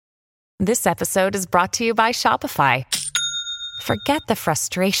This episode is brought to you by Shopify. Forget the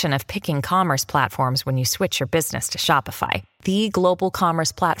frustration of picking commerce platforms when you switch your business to Shopify, the global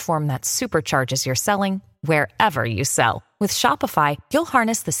commerce platform that supercharges your selling wherever you sell. With Shopify, you'll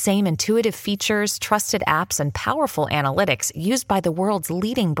harness the same intuitive features, trusted apps, and powerful analytics used by the world's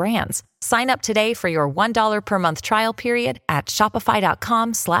leading brands. Sign up today for your $1 per month trial period at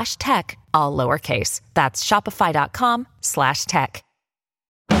shopify.com/tech, all lowercase. That's shopify.com/tech.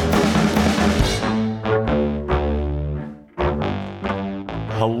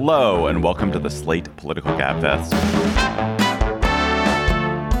 Hello, and welcome to the Slate Political Gabfest.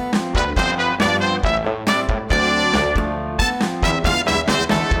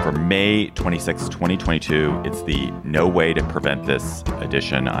 For May 26, 2022, it's the No Way to Prevent This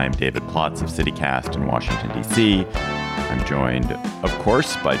edition. I'm David Plotz of CityCast in Washington, D.C. I'm joined, of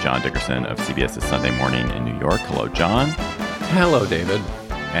course, by John Dickerson of CBS's Sunday Morning in New York. Hello, John. Hello, David.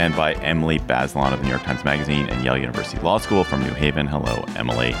 And by Emily Bazelon of the New York Times Magazine and Yale University Law School from New Haven. Hello,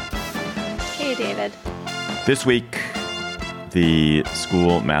 Emily. Hey, David. This week, the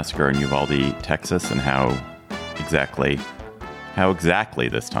school massacre in Uvalde, Texas, and how exactly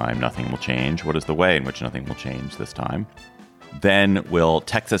this time nothing will change. What is the way in which nothing will change this time? Then will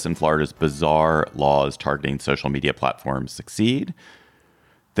Texas and Florida's bizarre laws targeting social media platforms succeed?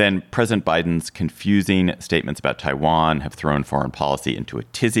 Then President Biden's confusing statements about Taiwan have thrown foreign policy into a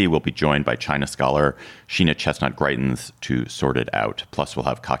tizzy. We'll be joined by China scholar Sheena Chestnut-Greitens to sort it out. Plus, we'll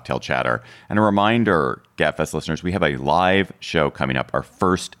have cocktail chatter. And a reminder, Gabfest listeners, we have a live show coming up, our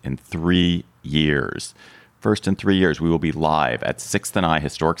first in 3 years. First in 3 years, we will be live at 6th and I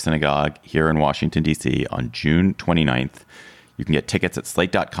Historic Synagogue here in Washington, D.C. on June 29th. You can get tickets at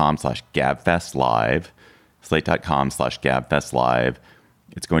slate.com/gabfestlive, slate.com/gabfestlive.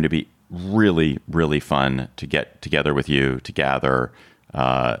 It's going to be really, really fun to get together with you, to gather.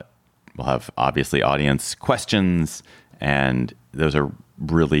 We'll have, obviously, audience questions, and those are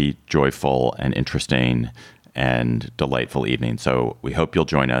really joyful and interesting and delightful evenings. So we hope you'll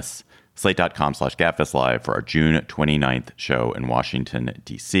join us. Slate.com/gabfestlive for our June 29th show in Washington,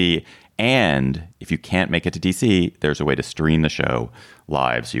 D.C. And if you can't make it to D.C., there's a way to stream the show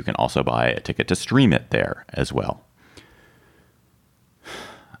live, so you can also buy a ticket to stream it there as well.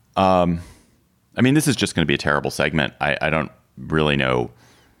 I mean, this is just going to be a terrible segment. I don't really know.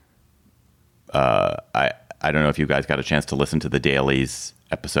 I don't know if you guys got a chance to listen to the Daily's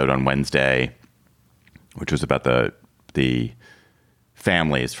episode on Wednesday, which was about the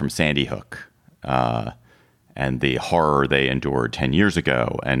families from Sandy Hook and the horror they endured 10 years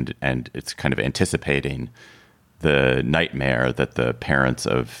ago. And it's kind of anticipating the nightmare that the parents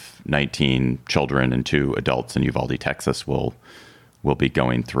of 19 children and 2 adults in Uvalde, Texas will be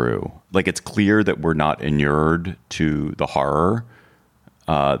going through. Like, it's clear that we're not inured to the horror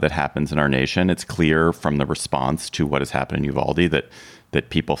that happens in our nation. It's clear from the response to what has happened in Uvalde that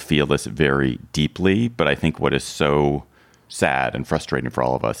people feel this very deeply. But I think what is so sad and frustrating for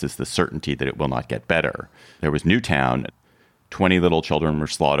all of us is the certainty that it will not get better. There was Newtown. 20 little children were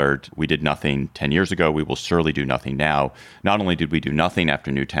slaughtered. We did nothing 10 years ago. We will surely do nothing now. Not only did we do nothing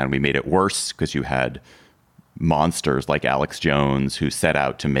after Newtown, we made it worse because you had monsters like Alex Jones who set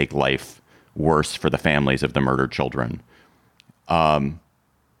out to make life worse for the families of the murdered children. I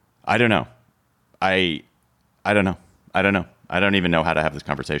don't know. I don't know. I don't even know how to have this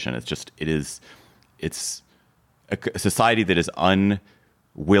conversation. It's a society that is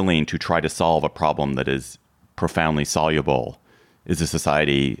unwilling to try to solve a problem that is profoundly soluble is a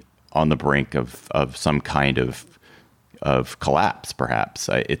society on the brink of some kind of collapse, perhaps.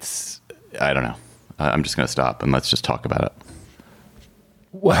 I don't know. I'm just going to stop and let's just talk about it.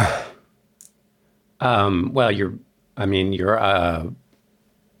 Well,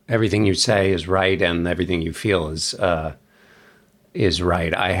 everything you say is right, and everything you feel is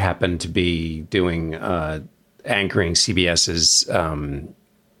right. I happen to be doing anchoring CBS's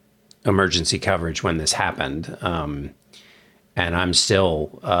emergency coverage when this happened, and I'm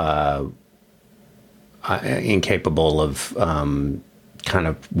still incapable of kind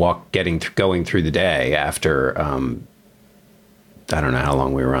of going through the day after I don't know how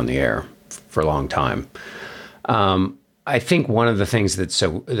long we were on the air, for a long time. I think one of the things that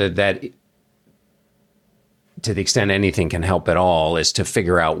to the extent anything can help at all is to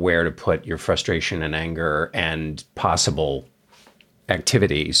figure out where to put your frustration and anger and possible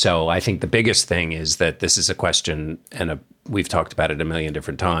activity. So I think the biggest thing is that this is a question, and we've talked about it a million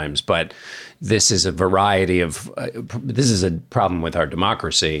different times, but this is a variety of, this is a problem with our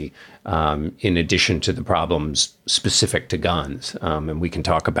democracy, in addition to the problems specific to guns. And we can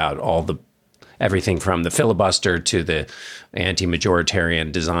talk about all the everything from the filibuster to the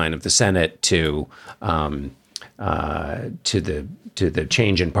anti-majoritarian design of the Senate to the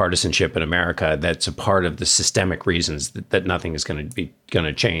change in partisanship in America. That's a part of the systemic reasons that nothing is going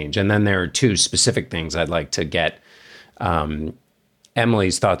to change. And then there are two specific things I'd like to get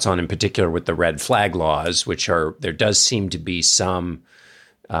Emily's thoughts on, in particular with the red flag laws, which there does seem to be some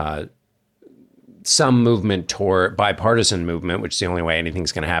movement toward bipartisan movement, which is the only way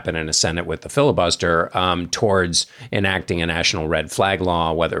anything's going to happen in a Senate with the filibuster, towards enacting a national red flag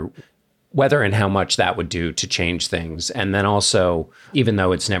law, whether and how much that would do to change things. And then also, even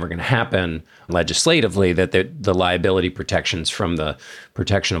though it's never going to happen legislatively, that the liability protections from the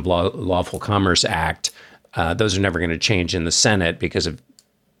Protection of Lawful Commerce Act, those are never going to change in the Senate because of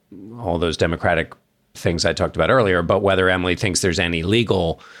all those Democratic things I talked about earlier. But whether Emily thinks there's any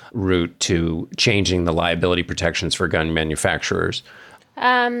legal route to changing the liability protections for gun manufacturers.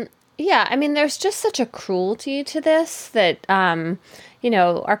 Yeah, I mean, there's just such a cruelty to this that,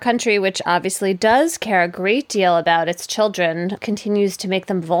 our country, which obviously does care a great deal about its children, continues to make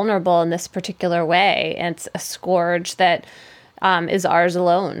them vulnerable in this particular way. And it's a scourge that is ours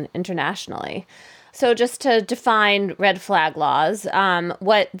alone internationally. So just to define red flag laws,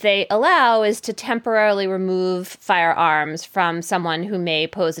 what they allow is to temporarily remove firearms from someone who may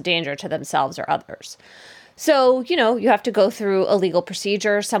pose a danger to themselves or others. So, you have to go through a legal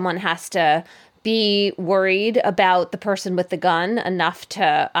procedure. Someone has to be worried about the person with the gun enough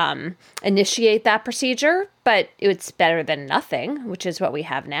to initiate that procedure, but it's better than nothing, which is what we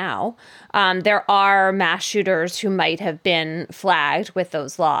have now. There are mass shooters who might have been flagged with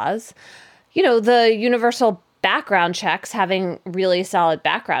those laws. The universal background checks, having really solid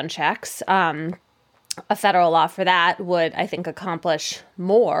background checks, a federal law for that would, I think, accomplish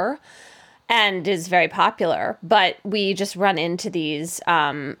more and is very popular. But we just run into these,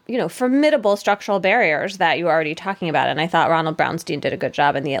 formidable structural barriers that you were already talking about. And I thought Ronald Brownstein did a good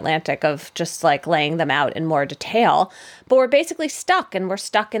job in The Atlantic of just laying them out in more detail. But we're basically stuck, and we're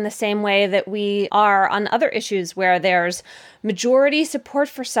stuck in the same way that we are on other issues where there's majority support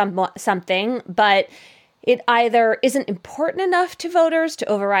for something, but it either isn't important enough to voters to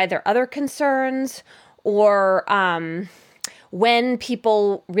override their other concerns, or when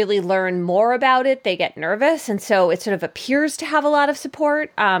people really learn more about it, they get nervous. And so it sort of appears to have a lot of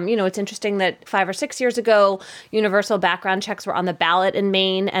support. It's interesting that 5 or 6 years ago, universal background checks were on the ballot in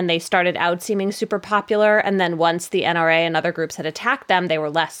Maine, and they started out seeming super popular. And then once the NRA and other groups had attacked them, they were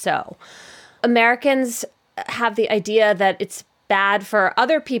less so. Americans have the idea that it's bad for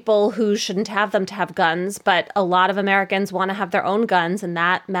other people who shouldn't have them to have guns, but a lot of Americans want to have their own guns, and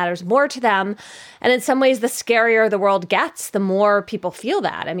that matters more to them. And in some ways, the scarier the world gets, the more people feel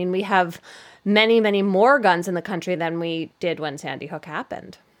that. I mean, we have many, many more guns in the country than we did when Sandy Hook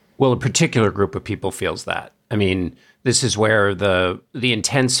happened. Well, a particular group of people feels that. I mean, this is where the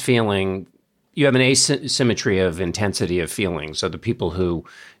intense feeling, you have an asymmetry of intensity of feeling. So the people who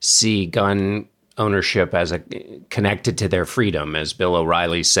see gun ownership as connected to their freedom, as Bill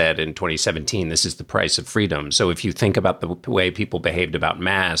O'Reilly said in 2017, this is the price of freedom. So if you think about the way people behaved about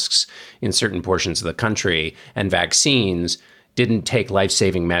masks in certain portions of the country, and vaccines, didn't take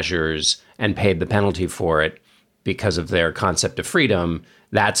life-saving measures and paid the penalty for it because of their concept of freedom,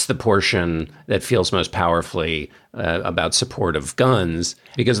 that's the portion that feels most powerfully about support of guns,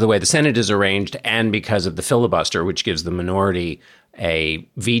 because of the way the Senate is arranged and because of the filibuster, which gives the minority a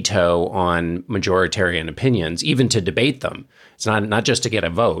veto on majoritarian opinions, even to debate them. It's not just to get a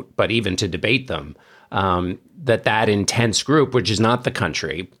vote, but even to debate them. That intense group, which is not the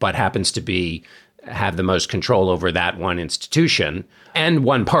country, but happens to have the most control over that one institution and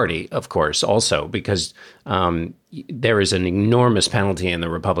one party, of course, also, because there is an enormous penalty in the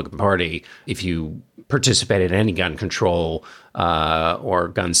Republican Party if you participate in any gun control or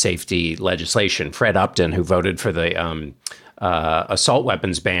gun safety legislation. Fred Upton, who voted for the assault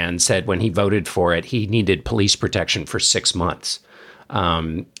weapons ban, said when he voted for it, he needed police protection for 6 months.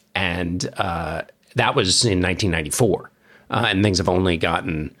 And that was in 1994. And things have only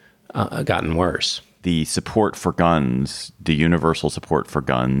gotten worse. The support for guns, the universal support for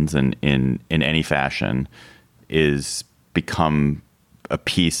guns in any fashion, is become a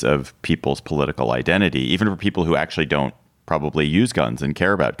piece of people's political identity, even for people who actually don't probably use guns and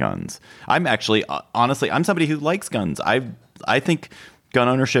care about guns. I'm actually, honestly, I'm somebody who likes guns. I think gun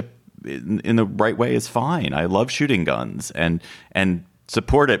ownership in the right way is fine. I love shooting guns and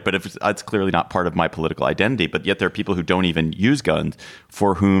support it, but if it's clearly not part of my political identity. But yet there are people who don't even use guns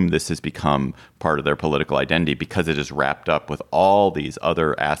for whom this has become part of their political identity because it is wrapped up with all these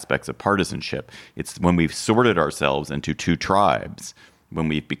other aspects of partisanship. It's when we've sorted ourselves into two tribes when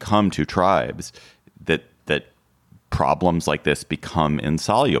we've become two tribes, that problems like this become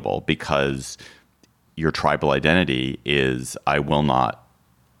insoluble because your tribal identity is, I will not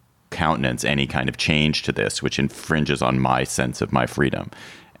countenance any kind of change to this, which infringes on my sense of my freedom.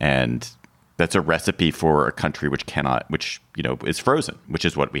 And that's a recipe for a country which is frozen, which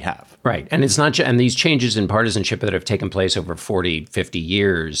is what we have. Right. And it's not, and these changes in partisanship that have taken place over 40, 50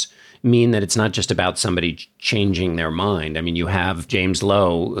 years mean that it's not just about somebody changing their mind. I mean, you have James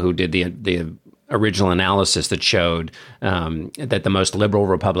Lowe, who did the original analysis that showed that the most liberal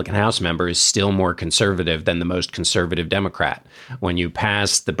Republican House member is still more conservative than the most conservative Democrat. When you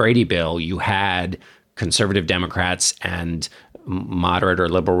passed the Brady bill, you had conservative Democrats and moderate or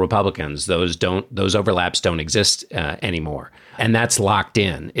liberal Republicans. Those overlaps don't exist anymore. And that's locked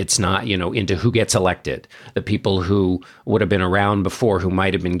in. It's not, into who gets elected. The people who would have been around before, who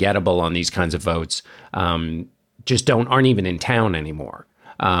might have been gettable on these kinds of votes, just aren't even in town anymore.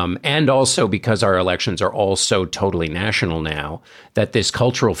 And also because our elections are all so totally national now, that this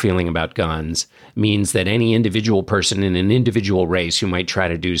cultural feeling about guns means that any individual person in an individual race who might try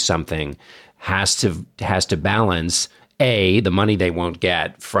to do something has to balance the money they won't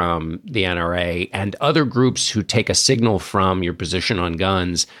get from the NRA and other groups who take a signal from your position on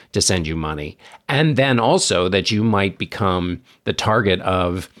guns to send you money. And then also that you might become the target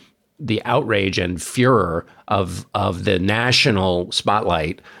of the outrage and furor of the national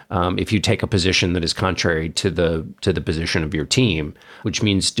spotlight if you take a position that is contrary to the position of your team, which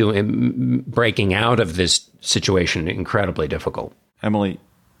means breaking out of this situation incredibly difficult. Emily,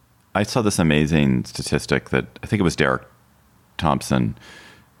 I saw this amazing statistic that I think it was Derek Thompson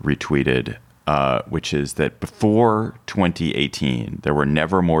retweeted, which is that before 2018, there were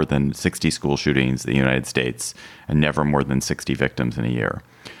never more than 60 school shootings in the United States and never more than 60 victims in a year.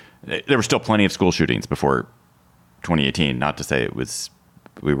 There were still plenty of school shootings before 2018, not to say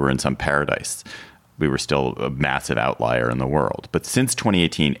we were in some paradise. We were still a massive outlier in the world. But since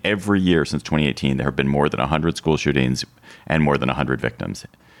 2018, every year since 2018, there have been more than 100 school shootings and more than 100 victims.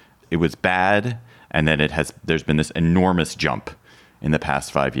 It was bad, and then there's been this enormous jump in the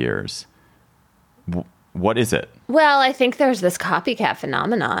past 5 years. What is it? Well, I think there's this copycat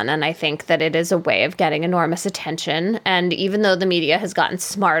phenomenon, and I think that it is a way of getting enormous attention. And even though the media has gotten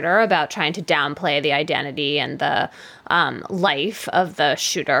smarter about trying to downplay the identity and the life of the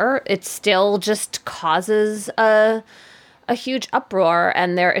shooter, it still just causes a huge uproar.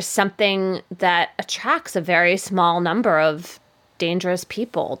 And there is something that attracts a very small number of dangerous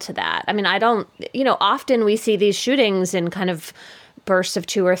people to that. I mean, often we see these shootings in kind of bursts of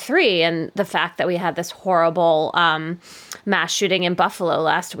 2 or 3, and the fact that we had this horrible mass shooting in Buffalo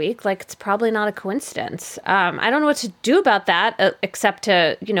last week, it's probably not a coincidence. I don't know what to do about that except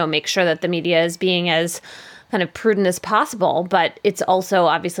to, make sure that the media is being as kind of prudent as possible, but it's also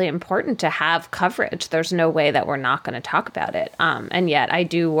obviously important to have coverage. There's no way that we're not going to talk about it. And yet I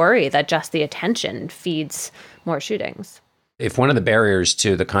do worry that just the attention feeds more shootings. If one of the barriers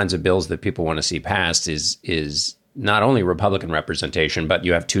to the kinds of bills that people want to see passed is not only Republican representation, but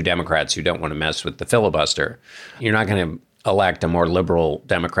you have 2 Democrats who don't want to mess with the filibuster, you're not going to elect a more liberal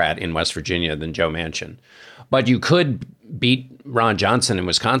Democrat in West Virginia than Joe Manchin. But you could beat Ron Johnson in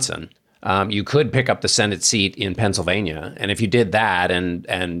Wisconsin. You could pick up the Senate seat in Pennsylvania. And if you did that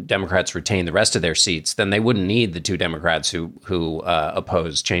and Democrats retain the rest of their seats, then they wouldn't need the 2 Democrats who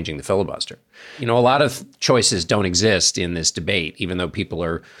oppose changing the filibuster. A lot of choices don't exist in this debate, even though people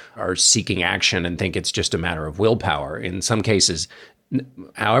are seeking action and think it's just a matter of willpower. In some cases,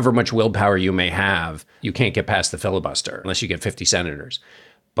 however much willpower you may have, you can't get past the filibuster unless you get 50 senators.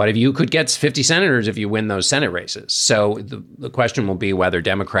 But if you could get 50 senators if you win those Senate races. So the question will be whether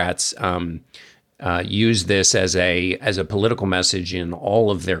Democrats use this as a political message in all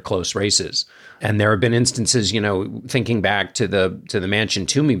of their close races. And there have been instances, thinking back to the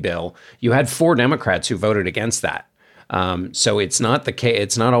Manchin-Toomey bill, you had 4 Democrats who voted against that. So it's not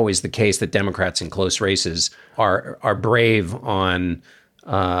always the case that Democrats in close races are brave in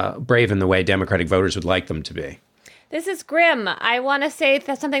the way Democratic voters would like them to be. This is grim. I want to say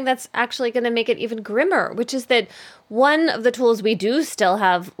that's something that's actually going to make it even grimmer, which is that one of the tools we do still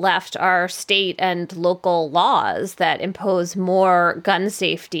have left are state and local laws that impose more gun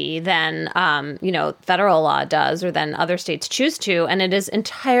safety than, federal law does or than other states choose to. And it is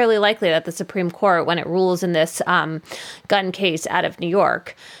entirely likely that the Supreme Court, when it rules in this gun case out of New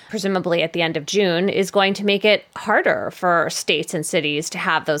York, presumably at the end of June, is going to make it harder for states and cities to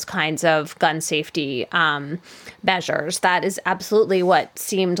have those kinds of gun safety measures measures. That is absolutely what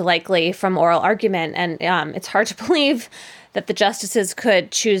seemed likely from oral argument. And it's hard to believe that the justices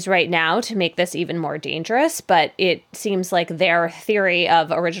could choose right now to make this even more dangerous, but it seems like their theory of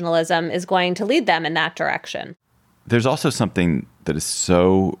originalism is going to lead them in that direction. There's also something that is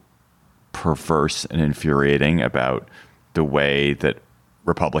so perverse and infuriating about the way that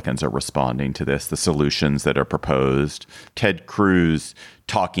Republicans are responding to this, the solutions that are proposed. Ted Cruz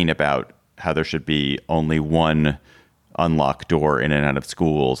talking about how there should be only one unlocked door in and out of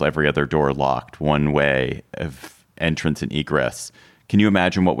schools, every other door locked, one way of entrance and egress. Can you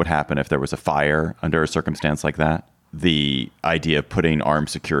imagine what would happen if there was a fire under a circumstance like that? The idea of putting armed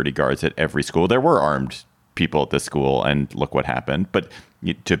security guards at every school. There were armed people at this school, and look what happened. But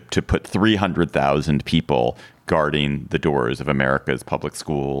to put 300,000 people guarding the doors of America's public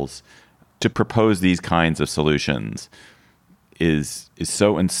schools, to propose these kinds of solutions is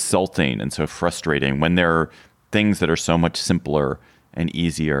so insulting and so frustrating when there are things that are so much simpler and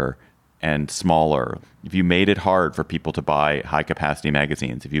easier and smaller. If you made it hard for people to buy high capacity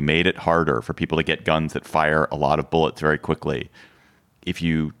magazines, if you made it harder for people to get guns that fire a lot of bullets very quickly, if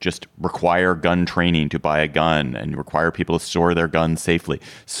you just require gun training to buy a gun and require people to store their guns safely,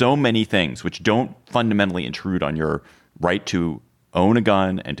 so many things which don't fundamentally intrude on your right to own a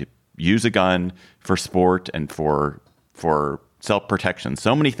gun and to use a gun for sport and for self-protection.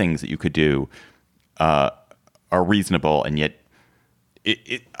 So many things that you could do are reasonable, and yet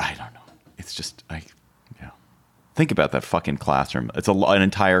I don't know. It's just, think about that fucking classroom. It's an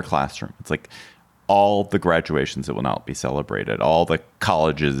entire classroom. It's like all the graduations that will not be celebrated, all the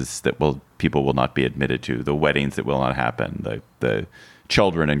colleges that people will not be admitted to, the weddings that will not happen, the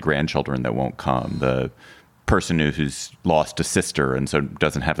children and grandchildren that won't come, the person who's lost a sister and so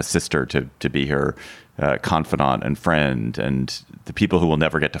doesn't have a sister to be her confidant and friend, and the people who will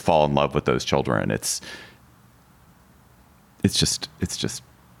never get to fall in love with those children. It's just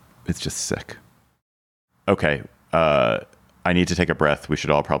sick. Okay. I need to take a breath. We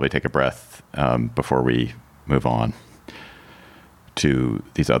should all probably take a breath before we move on to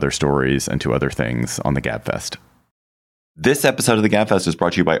these other stories and to other things on the GabFest. This episode of the GabFest is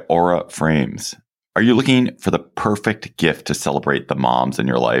brought to you by Aura Frames. Are you looking for the perfect gift to celebrate the moms in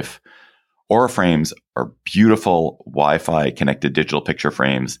your life? Aura Frames are beautiful Wi-Fi connected digital picture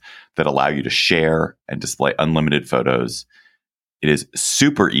frames that allow you to share and display unlimited photos. It is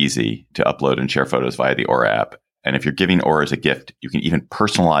super easy to upload and share photos via the Aura app. And if you're giving Aura as a gift, you can even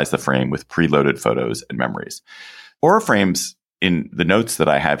personalize the frame with preloaded photos and memories. Aura Frames, in the notes that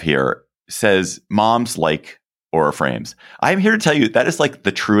I have here, says moms like Aura Frames. I'm here to tell you that is like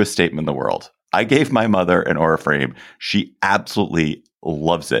the truest statement in the world. I gave my mother an Aura frame. She absolutely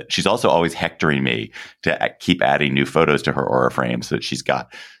loves it. She's also always hectoring me to keep adding new photos to her Aura frame so that she's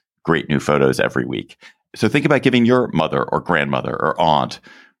got great new photos every week. So think about giving your mother or grandmother or aunt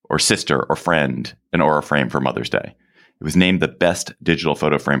or sister or friend an Aura frame for Mother's Day. It was named the best digital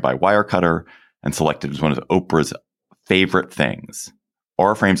photo frame by Wirecutter and selected as one of Oprah's favorite things.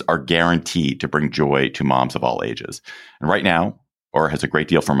 Aura frames are guaranteed to bring joy to moms of all ages. And right now, Aura has a great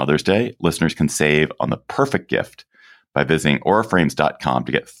deal for Mother's Day. Listeners can save on the perfect gift by visiting auraframes.com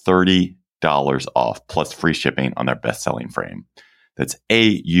to get $30 off plus free shipping on their best-selling frame. That's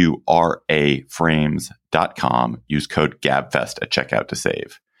AURA frames.com. Use code GABFEST at checkout to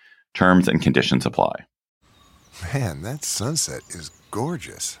save. Terms and conditions apply. Man, that sunset is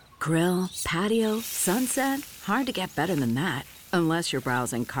gorgeous. Grill, patio, sunset. Hard to get better than that. Unless you're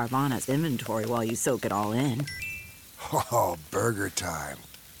browsing Carvana's inventory while you soak it all in. Oh, burger time.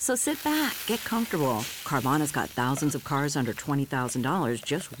 So sit back, get comfortable. Carvana's got thousands of cars under $20,000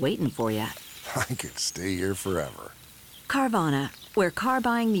 just waiting for you. I could stay here forever. Carvana, where car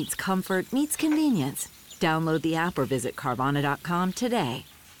buying meets comfort, meets convenience. Download the app or visit Carvana.com today.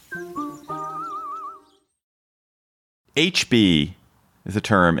 HB is a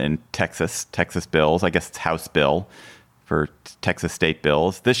term in Texas bills. I guess it's House bill for Texas state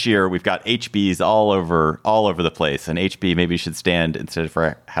bills. This year, we've got HBs all over the place. And HB maybe should stand, instead of for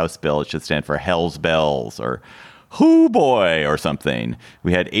a House bill, it should stand for Hell's Bells or Hoo Boy or something.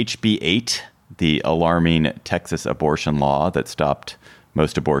 We had HB 8, the alarming Texas abortion law that stopped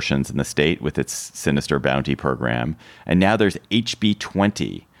most abortions in the state with its sinister bounty program. And now there's HB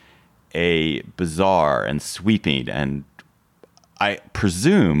 20, a bizarre and sweeping and, I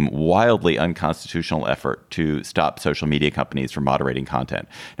presume, wildly unconstitutional effort to stop social media companies from moderating content.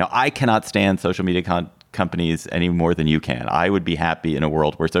 Now, I cannot stand social media companies any more than you can. I would be happy in a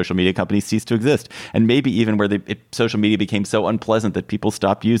world where social media companies cease to exist, and maybe even where social media became so unpleasant that people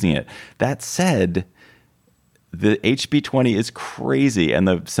stopped using it. That said, the HB 20 is crazy, and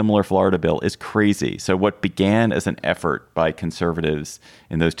the similar Florida bill is crazy. So what began as an effort by conservatives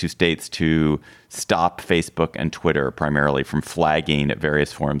in those two states to stop Facebook and Twitter primarily from flagging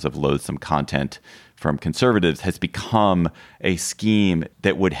various forms of loathsome content from conservatives has become a scheme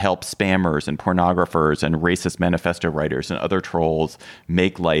that would help spammers and pornographers and racist manifesto writers and other trolls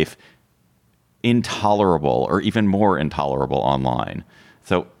make life intolerable or even more intolerable online.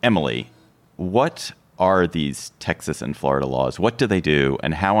 So, Emily, what are these Texas and Florida laws? What do they do?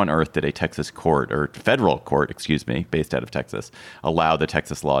 And how on earth did a Texas court, or federal court, based out of Texas, allow the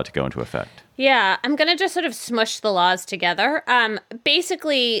Texas law to go into effect? Yeah, I'm going to just sort of smush the laws together.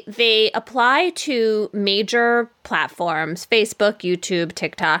 Basically, they apply to major platforms, Facebook, YouTube,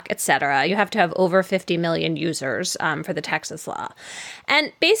 TikTok, etc. You have to have over 50 million users for the Texas law.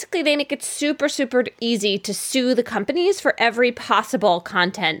 And basically, they make it super, super easy to sue the companies for every possible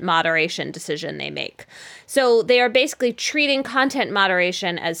content moderation decision they make. So they are basically treating content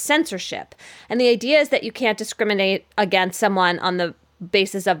moderation as censorship. And the idea is that you can't discriminate against someone on the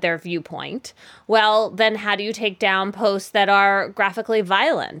basis of their viewpoint. Well, then how do you take down posts that are graphically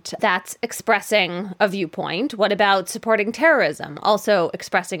violent? That's expressing a viewpoint. What about supporting terrorism? Also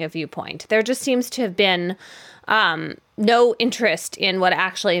expressing a viewpoint. There just seems to have been no interest in what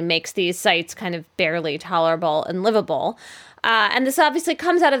actually makes these sites kind of barely tolerable and livable. And this obviously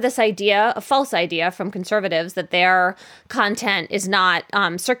comes out of this idea, a false idea from conservatives, that their content is not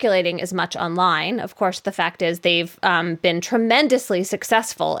circulating as much online. Of course, the fact is they've been tremendously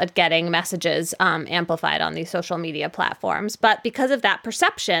successful at getting messages amplified on these social media platforms. But because of that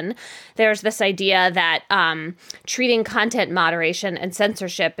perception, there's this idea that treating content moderation and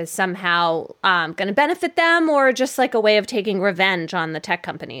censorship is somehow going to benefit them, or just like a way of taking revenge on the tech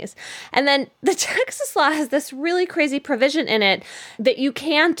companies. And then the Texas law has this really crazy provision in it that you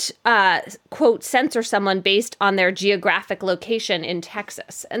can't, quote, censor someone based on their geographic location in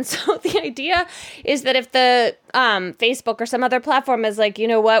Texas. And so the idea is that if the Facebook or some other platform is like, you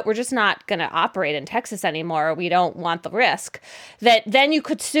know what, we're just not going to operate in Texas anymore, we don't want the risk, that then you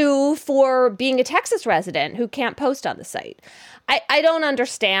could sue for being a Texas resident who can't post on the site. I don't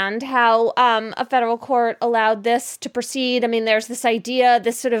understand how a federal court allowed this to proceed. I mean, there's this idea,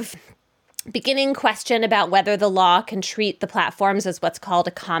 this sort of beginning question about whether the law can treat the platforms as what's called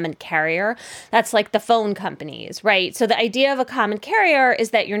a common carrier. That's like the phone companies, right? So the idea of a common carrier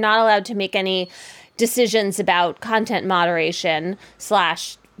is that you're not allowed to make any decisions about content moderation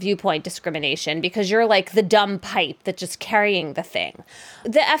 / viewpoint discrimination because you're like the dumb pipe that's just carrying the thing.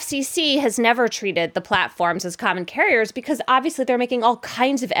 The FCC has never treated the platforms as common carriers because obviously they're making all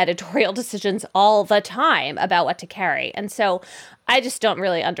kinds of editorial decisions all the time about what to carry. And so I just don't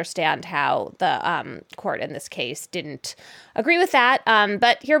really understand how the court in this case didn't agree with that.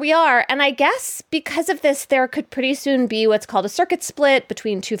 But here we are. And I guess because of this, there could pretty soon be what's called a circuit split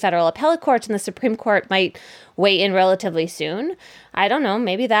between two federal appellate courts, and the Supreme Court might weigh in relatively soon. I don't know.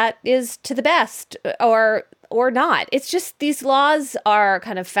 Maybe that is to the best or not. It's just these laws are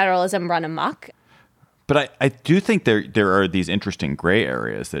kind of federalism run amok. But I do think there are these interesting gray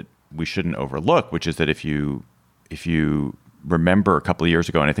areas that we shouldn't overlook, which is that if you remember a couple of years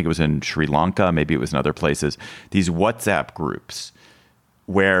ago, and I think it was in Sri Lanka, maybe it was in other places, these WhatsApp groups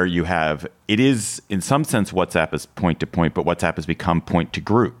where you have, it is in some sense WhatsApp is point to point, but WhatsApp has become point to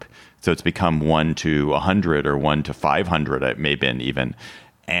group. So it's become 1 to 100 or 1 to 500, it may have been even.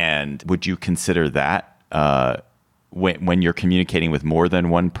 And would you consider that when you're communicating with more than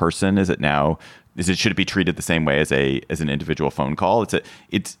one person, should it be treated the same way as an individual phone call?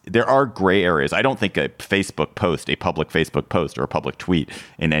 There are gray areas. I don't think a public Facebook post or a public tweet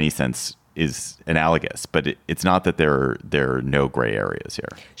in any sense is analogous, but it's not that there are no gray areas here.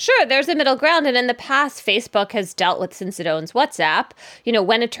 Sure, there's a middle ground. And in the past, Facebook has dealt with, since it owns WhatsApp,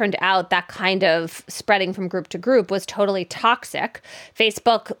 when it turned out that kind of spreading from group to group was totally toxic,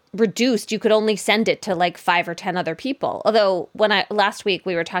 Facebook reduced, you could only send it to like 5 or 10 other people. Although last week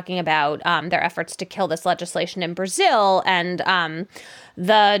we were talking about their efforts to kill this legislation in Brazil, and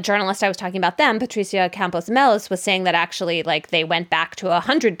the journalist I was talking about them, Patricia Campos Melos, was saying that actually like they went back to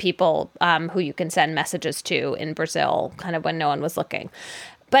 100 people who you can send messages to in Brazil, kind of when no one was looking.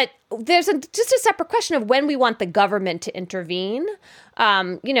 But there's just a separate question of when we want the government to intervene,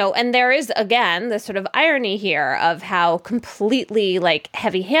 and there is, again, this sort of irony here of how completely like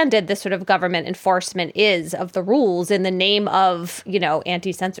heavy-handed this sort of government enforcement is of the rules in the name of,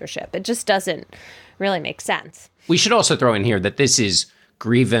 anti-censorship. It just doesn't really make sense. We should also throw in here that this is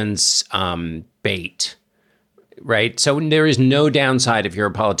grievance bait, right? So there is no downside if you're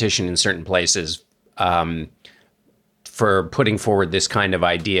a politician in certain places for putting forward this kind of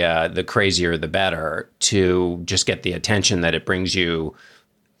idea, the crazier the better, to just get the attention that it brings you,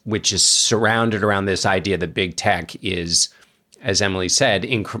 which is surrounded around this idea that big tech is, as Emily said,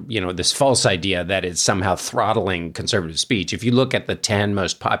 this false idea that it's somehow throttling conservative speech. If you look at the 10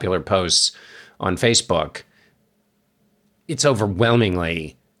 most popular posts on Facebook, it's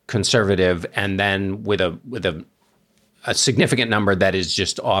overwhelmingly conservative, and then with a significant number that is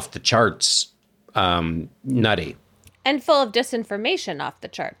just off the charts, nutty. And full of disinformation off the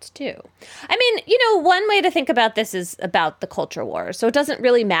charts, too. I mean, one way to think about this is about the culture wars. So it doesn't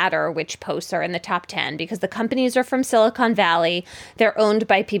really matter which posts are in the top 10 because the companies are from Silicon Valley. They're owned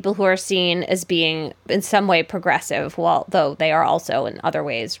by people who are seen as being in some way progressive, though they are also in other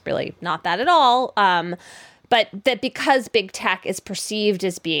ways really not that at all. But that because big tech is perceived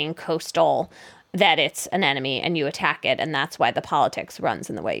as being coastal, that it's an enemy and you attack it. And that's why the politics runs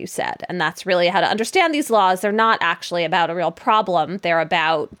in the way you said. And that's really how to understand these laws. They're not actually about a real problem. They're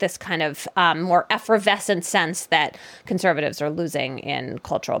about this kind of more effervescent sense that conservatives are losing in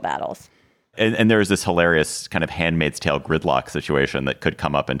cultural battles. And there's this hilarious kind of Handmaid's Tale gridlock situation that could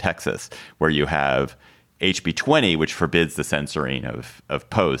come up in Texas, where you have HB 20, which forbids the censoring of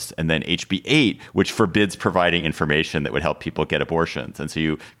posts, and then HB 8, which forbids providing information that would help people get abortions. And so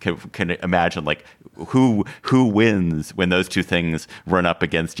you can imagine, like, who wins when those two things run up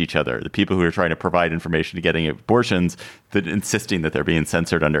against each other. The people who are trying to provide information to getting abortions, that insisting that they're being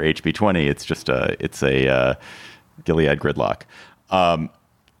censored under HB 20. It's just a Gilead gridlock.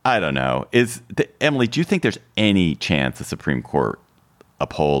 I don't know. Emily, do you think there's any chance the Supreme Court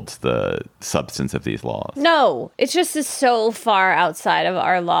upholds the substance of these laws? No, it just is so far outside of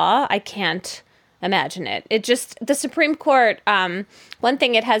our law. I can't imagine it. The Supreme Court, one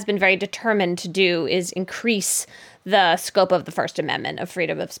thing it has been very determined to do is increase the scope of the First Amendment of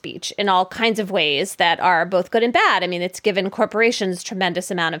freedom of speech in all kinds of ways that are both good and bad. I mean, it's given corporations tremendous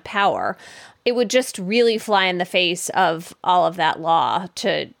amount of power. It would just really fly in the face of all of that law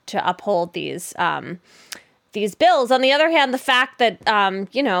to uphold these bills. On the other hand, the fact that,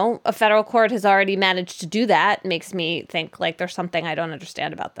 a federal court has already managed to do that makes me think like there's something I don't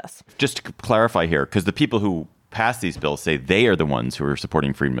understand about this. Just to clarify here, because the people who pass these bills say they are the ones who are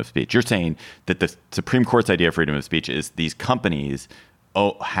supporting freedom of speech. You're saying that the Supreme Court's idea of freedom of speech is these companies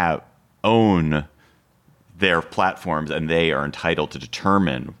own their platforms and they are entitled to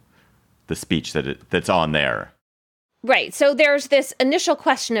determine the speech that's on there. Right. So there's this initial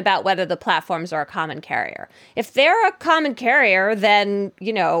question about whether the platforms are a common carrier. If they're a common carrier, then,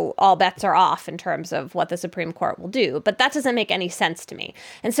 all bets are off in terms of what the Supreme Court will do. But that doesn't make any sense to me.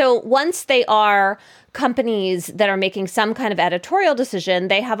 And so once they are companies that are making some kind of editorial decision,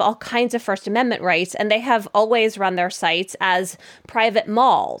 they have all kinds of First Amendment rights, and they have always run their sites as private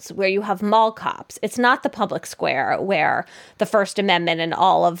malls where you have mall cops. It's not the public square where the First Amendment and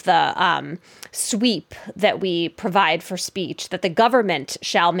all of the sweep that we provide for speech, that the government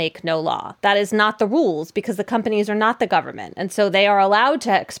shall make no law. That is not the rules because the companies are not the government. And so they are allowed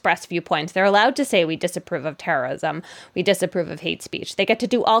to express viewpoints. They're allowed to say we disapprove of terrorism. We disapprove of hate speech. They get to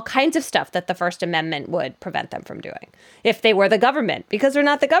do all kinds of stuff that the First Amendment would prevent them from doing if they were the government, because they're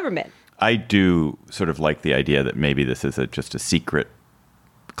not the government. I do sort of like the idea that maybe this is just a secret,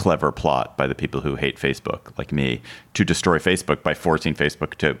 clever plot by the people who hate Facebook, like me, to destroy Facebook by forcing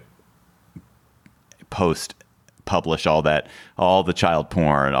Facebook to publish all the child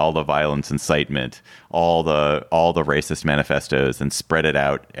porn, all the violence incitement, all the racist manifestos, and spread it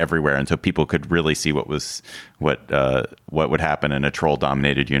out everywhere, and so people could really see what would happen in a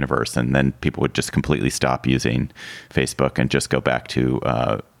troll-dominated universe, and then people would just completely stop using Facebook and just go back to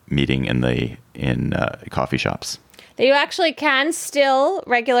meeting in coffee shops. You actually can still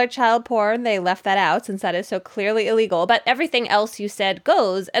regular child porn. They left that out since that is so clearly illegal. But everything else you said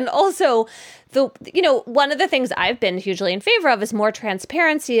goes. And also, one of the things I've been hugely in favor of is more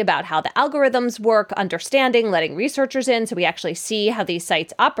transparency about how the algorithms work, understanding, letting researchers in so we actually see how these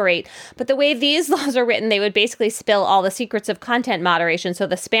sites operate. But the way these laws are written, they would basically spill all the secrets of content moderation so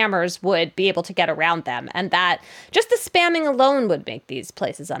the spammers would be able to get around them. And that just the spamming alone would make these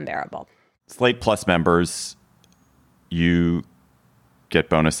places unbearable. Slate Plus members, you get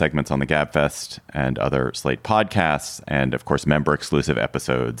bonus segments on the GabFest and other Slate podcasts, and of course, member-exclusive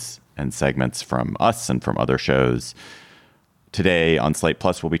episodes and segments from us and from other shows. Today on Slate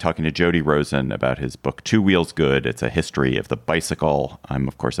Plus, we'll be talking to Jody Rosen about his book, Two Wheels Good. It's a history of the bicycle. I'm,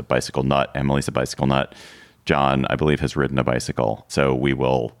 of course, a bicycle nut. Emily's a bicycle nut. John, I believe, has ridden a bicycle. So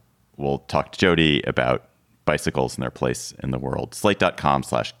we'll talk to Jody about bicycles and their place in the world.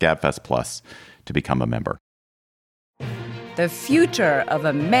 Slate.com/GabFest Plus to become a member. The future of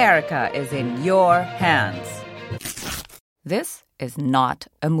America is in your hands. This is not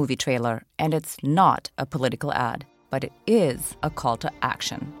a movie trailer, and it's not a political ad, but it is a call to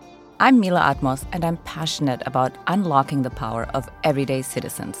action. I'm Mila Atmos, and I'm passionate about unlocking the power of everyday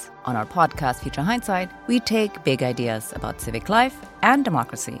citizens. On our podcast, Future Hindsight, we take big ideas about civic life and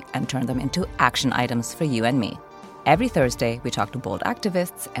democracy and turn them into action items for you and me. Every Thursday, we talk to bold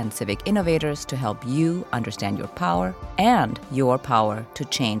activists and civic innovators to help you understand your power and your power to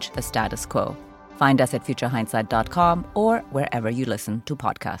change the status quo. Find us at futurehindsight.com or wherever you listen to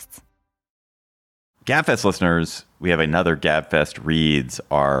podcasts. GabFest listeners, we have another GabFest Reads.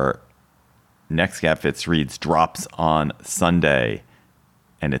 Our next GabFest Reads drops on Sunday,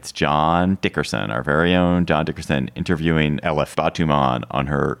 and it's John Dickerson, our very own John Dickerson, interviewing Elif Batuman on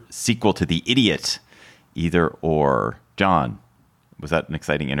her sequel to The Idiot, Either Or. John, was that an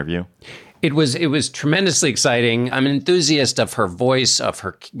exciting interview? It was tremendously exciting. I'm an enthusiast of her voice, of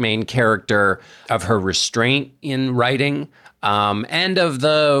her main character, of her restraint in writing, and of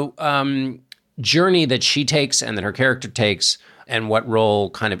the journey that she takes and that her character takes, and what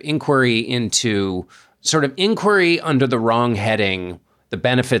role kind of inquiry into sort of inquiry under the wrong heading, the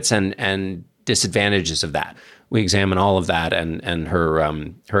benefits and disadvantages of that. We examine all of that and her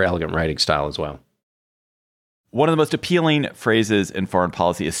elegant writing style as well. One of the most appealing phrases in foreign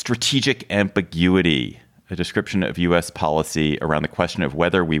policy is strategic ambiguity, a description of U.S. policy around the question of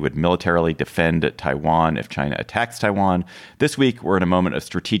whether we would militarily defend Taiwan if China attacks Taiwan. This week, we're in a moment of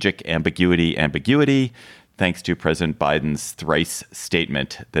strategic ambiguity, thanks to President Biden's thrice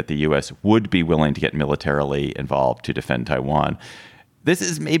statement that the U.S. would be willing to get militarily involved to defend Taiwan. This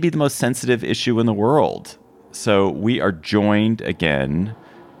is maybe the most sensitive issue in the world. So we are joined again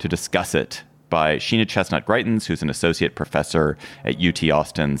to discuss it by Sheena Chestnut-Greitens, who's an associate professor at UT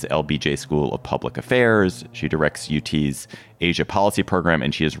Austin's LBJ School of Public Affairs. She directs UT's Asia Policy Program,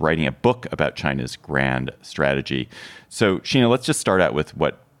 and she is writing a book about China's grand strategy. So, Sheena, let's just start out with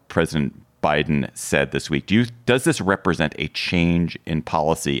what President Biden said this week. Does this represent a change in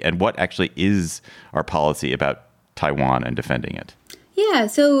policy, and what actually is our policy about Taiwan and defending it? Yeah,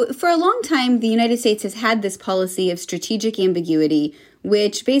 so for a long time, the United States has had this policy of strategic ambiguity,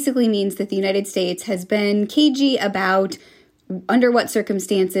 which basically means that the United States has been cagey about under what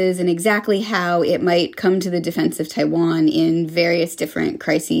circumstances and exactly how it might come to the defense of Taiwan in various different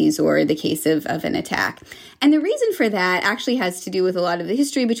crises or the case of an attack. And the reason for that actually has to do with a lot of the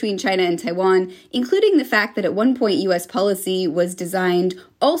history between China and Taiwan, including the fact that at one point U.S. policy was designed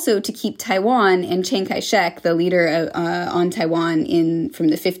also to keep Taiwan and Chiang Kai-shek, the leader on Taiwan from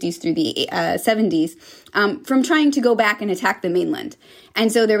the 50s through the 70s, from trying to go back and attack the mainland.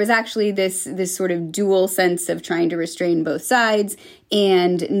 And so there was actually this sort of dual sense of trying to restrain both sides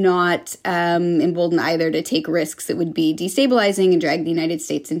and not embolden either to take risks that would be destabilizing and drag the United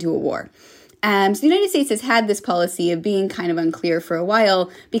States into a war. So the United States has had this policy of being kind of unclear for a while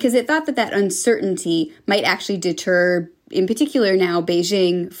because it thought that uncertainty might actually deter, in particular now,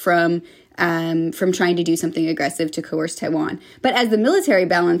 Beijing from trying to do something aggressive to coerce Taiwan. But as the military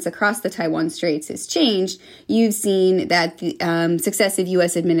balance across the Taiwan Straits has changed, you've seen that the successive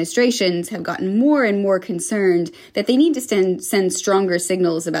U.S. administrations have gotten more and more concerned that they need to send stronger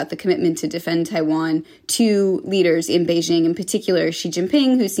signals about the commitment to defend Taiwan to leaders in Beijing, in particular Xi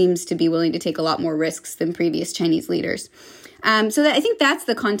Jinping, who seems to be willing to take a lot more risks than previous Chinese leaders. So I think that's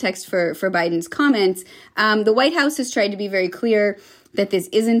the context for Biden's comments. The White House has tried to be very clear that this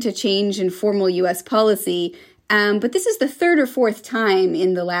isn't a change in formal U.S. policy. But this is the third or fourth time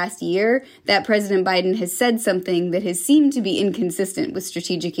in the last year that President Biden has said something that has seemed to be inconsistent with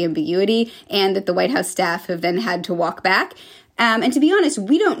strategic ambiguity and that the White House staff have then had to walk back. And to be honest,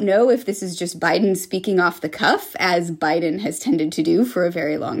 we don't know if this is just Biden speaking off the cuff, as Biden has tended to do for a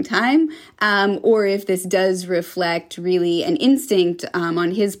very long time, or if this does reflect really an instinct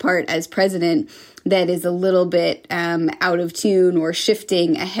on his part as president that is a little bit out of tune or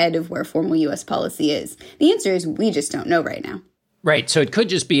shifting ahead of where formal U.S. policy is. The answer is we just don't know right now. Right. So it could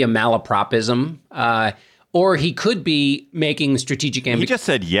just be a malapropism, or he could be making strategic ambiguity. He just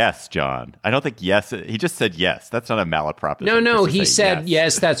said yes, John. I don't think yes. He just said yes. That's not a malapropism. No, he said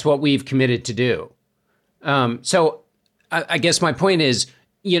yes, that's what we've committed to do. So I guess my point is,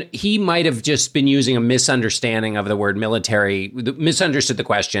 he might have just been using a misunderstanding of the word military, misunderstood the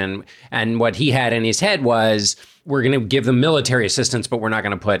question. And what he had in his head was, we're going to give them military assistance, but we're not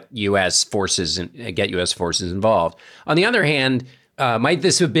going to put U.S. forces and get U.S. forces involved. On the other hand, might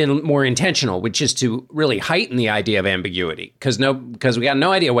this have been more intentional, which is to really heighten the idea of ambiguity? Because we got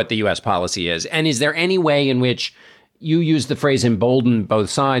no idea what the U.S. policy is. And is there any way in which you used the phrase embolden both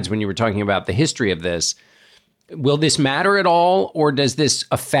sides when you were talking about the history of this? Will this matter at all, or does this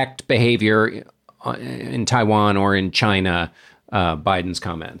affect behavior in Taiwan or in China, Biden's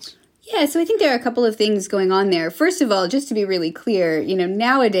comments? Yeah, so I think there are a couple of things going on there. First of all, just to be really clear,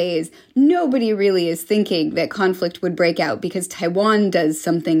 nowadays, nobody really is thinking that conflict would break out because Taiwan does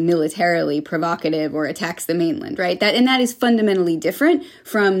something militarily provocative or attacks the mainland, right? That is fundamentally different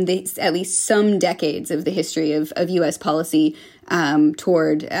from at least some decades of the history of U.S. policy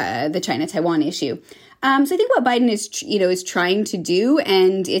toward the China-Taiwan issue. So I think what Biden is trying to do,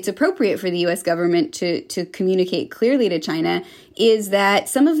 and it's appropriate for the U.S. government to communicate clearly to China, is that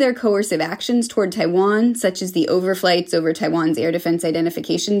some of their coercive actions toward Taiwan, such as the overflights over Taiwan's air defense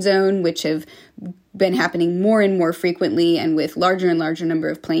identification zone, which have been happening more and more frequently and with larger and larger number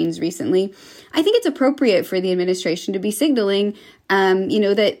of planes recently, I think it's appropriate for the administration to be signaling,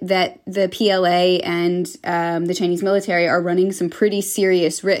 that the PLA and the Chinese military are running some pretty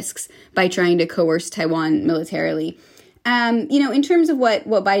serious risks by trying to coerce Taiwan militarily. In terms of what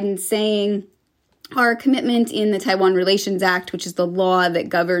Biden's saying, our commitment in the Taiwan Relations Act, which is the law that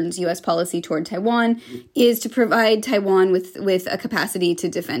governs U.S. policy toward Taiwan, is to provide Taiwan with a capacity to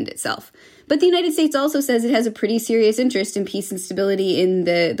defend itself. But the United States also says it has a pretty serious interest in peace and stability in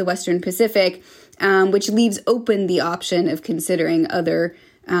the Western Pacific, which leaves open the option of considering other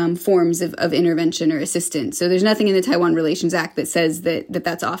forms of intervention or assistance. So there's nothing in the Taiwan Relations Act that says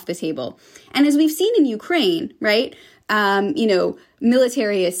that's off the table. And as we've seen in Ukraine, right,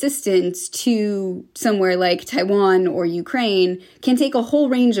 military assistance to somewhere like Taiwan or Ukraine can take a whole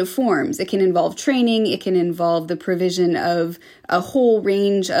range of forms. It can involve training. It can involve the provision of a whole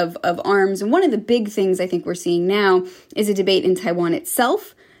range of arms. And one of the big things I think we're seeing now is a debate in Taiwan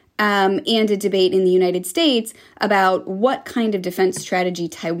itself and a debate in the United States about what kind of defense strategy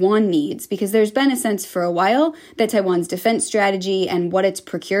Taiwan needs, because there's been a sense for a while that Taiwan's defense strategy and what it's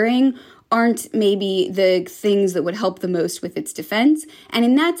procuring aren't maybe the things that would help the most with its defense. And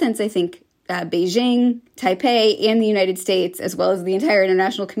in that sense, I think Beijing, Taipei, and the United States, as well as the entire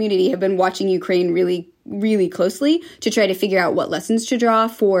international community, have been watching Ukraine really, really closely to try to figure out what lessons to draw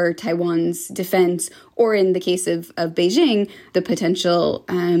for Taiwan's defense, or in the case of Beijing, the potential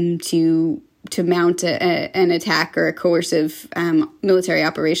to mount an attack or a coercive military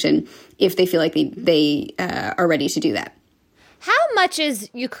operation if they feel like they are ready to do that. How much is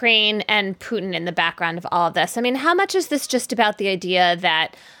Ukraine and Putin in the background of all of this? I mean, how much is this just about the idea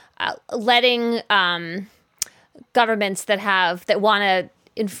that letting governments that want to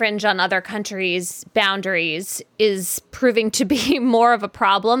infringe on other countries' boundaries is proving to be more of a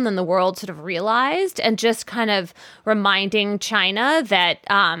problem than the world sort of realized, and just kind of reminding China that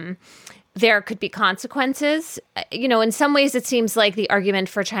there could be consequences? In some ways, it seems like the argument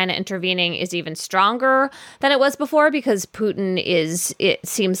for China intervening is even stronger than it was before, because it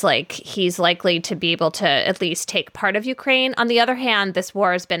seems like he's likely to be able to at least take part of Ukraine. On the other hand, this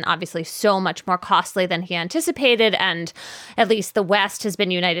war has been obviously so much more costly than he anticipated, and at least the West has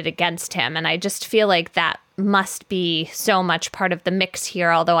been united against him. And I just feel like that must be so much part of the mix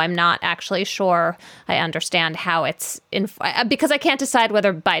here, although I'm not actually sure I understand how it's because I can't decide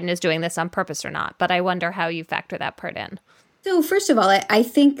whether Biden is doing this on purpose or not, but I wonder how you factor that part in. So first of all, I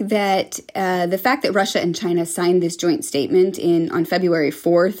think that the fact that Russia and China signed this joint statement on February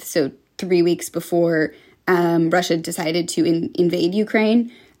 4th, so 3 weeks before Russia decided to invade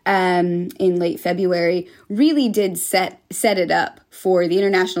Ukraine in late February, really did set it up for the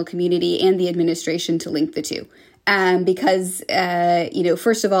international community and the administration to link the two. Because,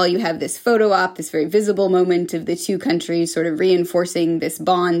 first of all, you have this photo op, this very visible moment of the two countries sort of reinforcing this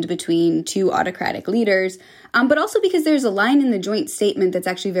bond between two autocratic leaders, but also because there's a line in the joint statement that's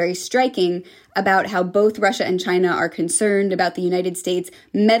actually very striking about how both Russia and China are concerned about the United States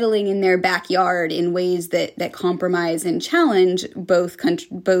meddling in their backyard in ways that compromise and challenge both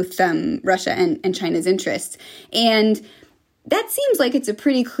Russia and China's interests. And that seems like it's a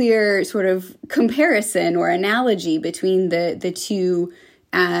pretty clear sort of comparison or analogy between the two,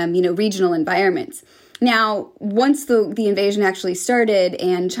 regional environments. Now, once the invasion actually started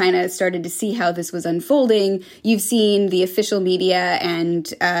and China started to see how this was unfolding, you've seen the official media and,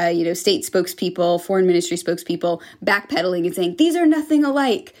 state spokespeople, foreign ministry spokespeople backpedaling and saying, these are nothing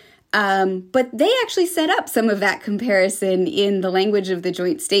alike. But they actually set up some of that comparison in the language of the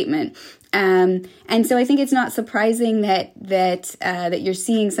joint statement. And so I think it's not surprising that you're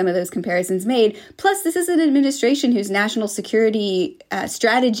seeing some of those comparisons made. Plus, this is an administration whose national security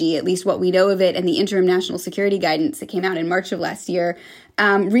strategy, at least what we know of it, and the interim national security guidance that came out in March of last year,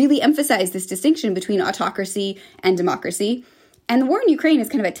 really emphasized this distinction between autocracy and democracy. And the war in Ukraine is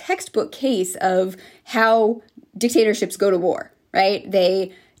kind of a textbook case of how dictatorships go to war, right?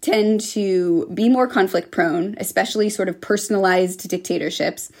 They tend to be more conflict prone, especially sort of personalized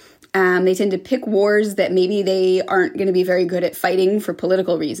dictatorships. They tend to pick wars that maybe they aren't going to be very good at fighting for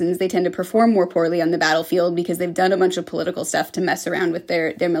political reasons. They tend to perform more poorly on the battlefield because they've done a bunch of political stuff to mess around with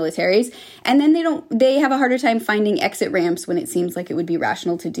their militaries. And then they have a harder time finding exit ramps when it seems like it would be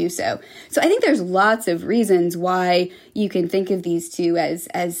rational to do so. So I think there's lots of reasons why you can think of these two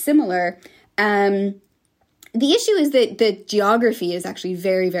as similar. The issue is that the geography is actually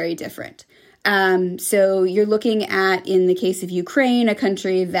very, very different. So you're looking at, in the case of Ukraine, a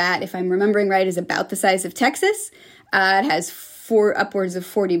country that, if I'm remembering right, is about the size of Texas. It has upwards of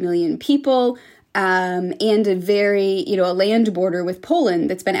 40 million people, and a land border with Poland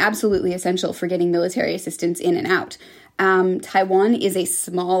that's been absolutely essential for getting military assistance in and out. Taiwan is a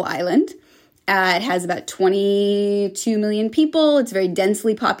small island. It has about 22 million people. It's very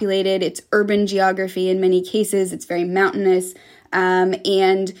densely populated. It's urban geography in many cases. It's very mountainous.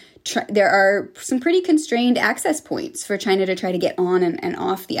 There are some pretty constrained access points for China to try to get on and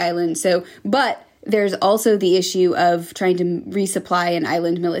off the island. But there's also the issue of trying to resupply an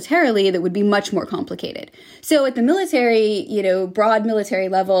island militarily that would be much more complicated. So at the military, broad military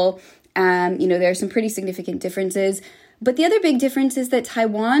level, there are some pretty significant differences. But the other big difference is that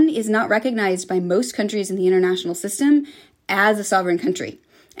Taiwan is not recognized by most countries in the international system as a sovereign country.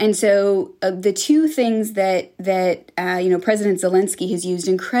 And so the two things that President Zelensky has used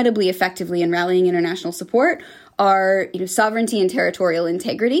incredibly effectively in rallying international support are, sovereignty and territorial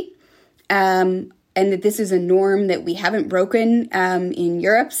integrity, and that this is a norm that we haven't broken in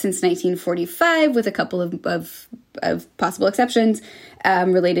Europe since 1945, with a couple of possible exceptions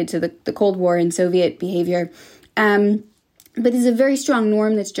related to the Cold War and Soviet behavior. But it's a very strong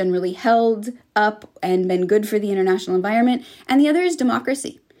norm that's generally held up and been good for the international environment. And the other is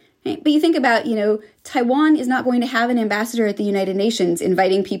democracy. Right? But you think about, Taiwan is not going to have an ambassador at the United Nations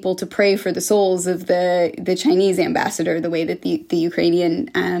inviting people to pray for the souls of the Chinese ambassador, the way that the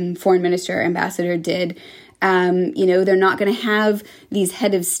Ukrainian foreign minister ambassador did. They're not going to have these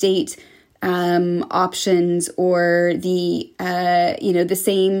head of state options or the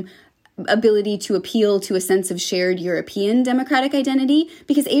same ability to appeal to a sense of shared European democratic identity,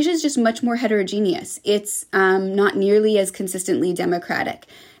 because Asia is just much more heterogeneous. It's not nearly as consistently democratic.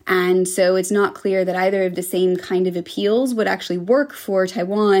 And so it's not clear that either of the same kind of appeals would actually work for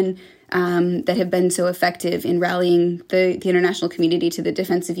Taiwan that have been so effective in rallying the international community to the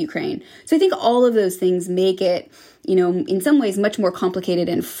defense of Ukraine. So I think all of those things make it, in some ways much more complicated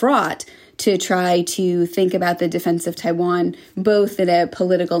and fraught to try to think about the defense of Taiwan, both in a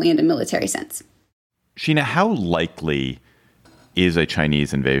political and a military sense. Sheena, how likely is a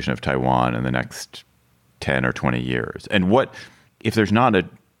Chinese invasion of Taiwan in the next 10 or 20 years? And what, if there's not an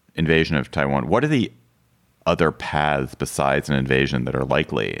invasion of Taiwan, what are the other paths besides an invasion that are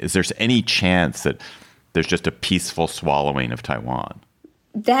likely? Is there any chance that there's just a peaceful swallowing of Taiwan?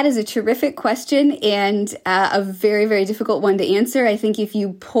 That is a terrific question and a very, very difficult one to answer. I think if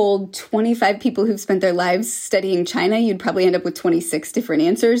you polled 25 people who've spent their lives studying China, you'd probably end up with 26 different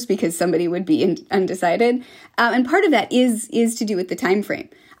answers because somebody would be undecided. And part of that is to do with the time frame.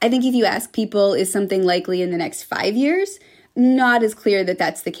 I think if you ask people, is something likely in the next 5 years? Not as clear that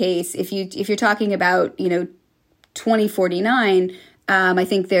that's the case. If you're talking about 2049, I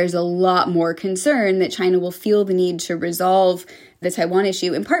think there's a lot more concern that China will feel the need to resolve the Taiwan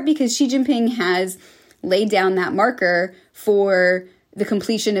issue, in part because Xi Jinping has laid down that marker for the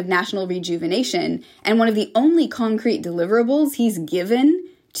completion of national rejuvenation. And one of the only concrete deliverables he's given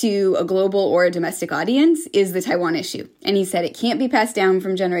to a global or a domestic audience is the Taiwan issue. And he said it can't be passed down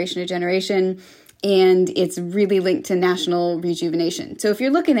from generation to generation, and it's really linked to national rejuvenation. So if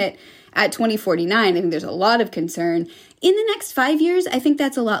you're looking at 2049, I think there's a lot of concern. In the next 5 years, I think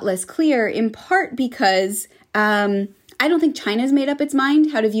that's a lot less clear, in part because I don't think China's made up its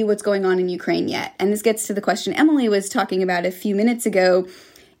mind how to view what's going on in Ukraine yet. And this gets to the question Emily was talking about a few minutes ago.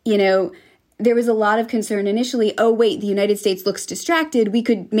 There was a lot of concern initially, oh, wait, the United States looks distracted.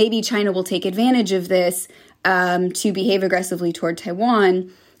 Maybe China will take advantage of this to behave aggressively toward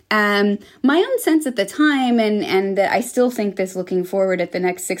Taiwan. My own sense at the time, and that I still think this looking forward at the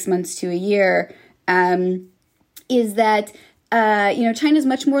next 6 months to a year, is that, China's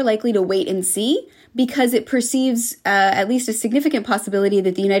much more likely to wait and see because it perceives at least a significant possibility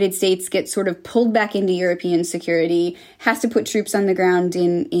that the United States gets sort of pulled back into European security, has to put troops on the ground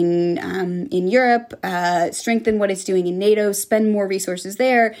in Europe, strengthen what it's doing in NATO, spend more resources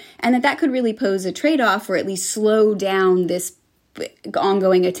there, and that could really pose a trade-off or at least slow down this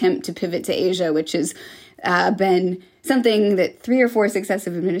ongoing attempt to pivot to Asia, which has been something that 3 or 4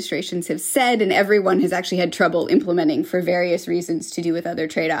 successive administrations have said, and everyone has actually had trouble implementing for various reasons to do with other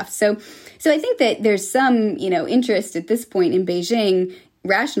trade-offs. So I think that there's some, interest at this point in Beijing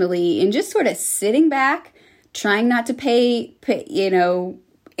rationally in just sort of sitting back, trying not to pay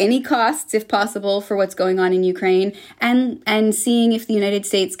any costs, if possible, for what's going on in Ukraine, and seeing if the United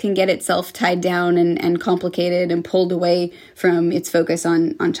States can get itself tied down and complicated and pulled away from its focus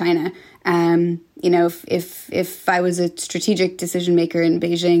on China. If I was a strategic decision maker in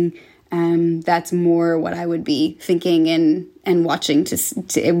Beijing, that's more what I would be thinking and watching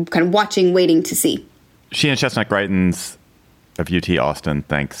waiting to see. Sheena Chestnut-Greitens of UT Austin,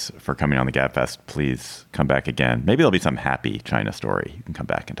 thanks for coming on the GabFest. Please come back again. Maybe there'll be some happy China story you can come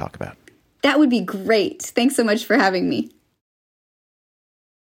back and talk about. That would be great. Thanks so much for having me.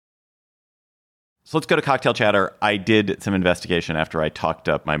 So let's go to cocktail chatter. I did some investigation after I talked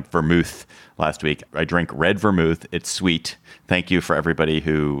up my vermouth last week. I drink red vermouth. It's sweet. Thank you for everybody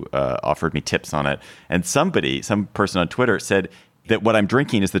who offered me tips on it. And some person on Twitter said that what I'm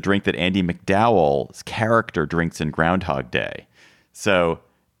drinking is the drink that Andie MacDowell's character drinks in Groundhog Day. So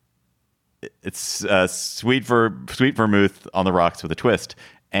it's sweet vermouth on the rocks with a twist.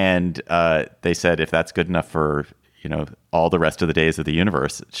 And they said if that's good enough for all the rest of the days of the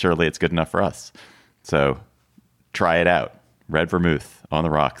universe, surely it's good enough for us. So try it out. Red vermouth on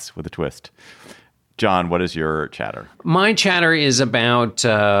the rocks with a twist. John, what is your chatter? My chatter is about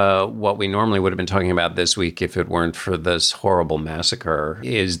what we normally would have been talking about this week if it weren't for this horrible massacre,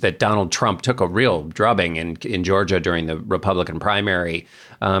 is that Donald Trump took a real drubbing in Georgia during the Republican primary.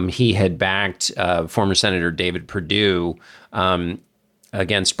 He had backed former Senator David Perdue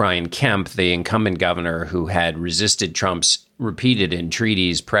against Brian Kemp, the incumbent governor who had resisted Trump's repeated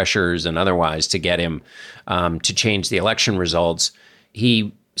entreaties, pressures, and otherwise to get him to change the election results.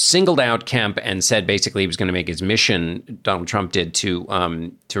 He singled out Kemp and said basically he was going to make his mission, Donald Trump did, to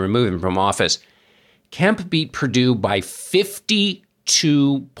remove him from office. Kemp beat Perdue by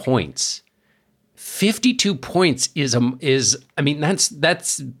 52 points. 52 points is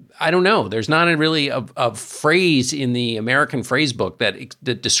that's I don't know. There's not really a phrase in the American phrase book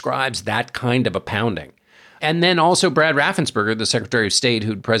that describes that kind of a pounding. And then also Brad Raffensperger, the Secretary of State,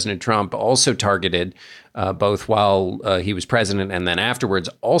 who President Trump also targeted both while he was president and then afterwards,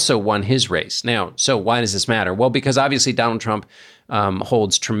 also won his race. Now, so why does this matter? Well, because obviously Donald Trump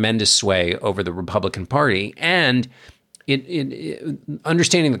holds tremendous sway over the Republican Party, and it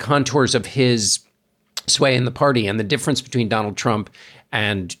understanding the contours of his sway in the party and the difference between Donald Trump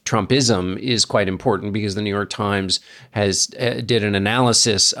and Trumpism is quite important, because the New York Times did an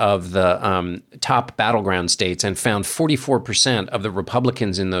analysis of the top battleground states and found 44% of the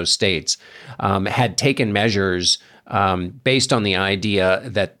Republicans in those states had taken measures based on the idea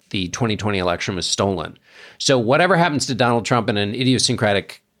that the 2020 election was stolen. So whatever happens to Donald Trump in an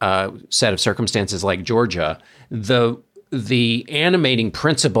idiosyncratic set of circumstances like Georgia, the animating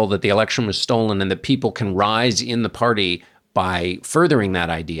principle that the election was stolen and that people can rise in the party by furthering that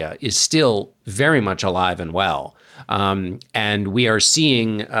idea is still very much alive and well. And we are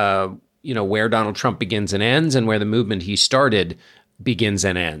seeing, where Donald Trump begins and ends and where the movement he started begins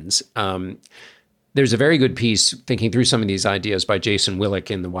and ends. There's a very good piece thinking through some of these ideas by Jason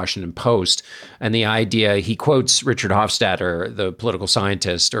Willick in the Washington Post. And the idea, he quotes Richard Hofstadter, the political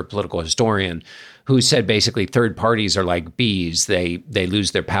scientist or political historian, who said basically third parties are like bees. They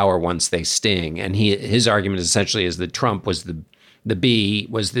lose their power once they sting. And his argument essentially is that Trump was the bee,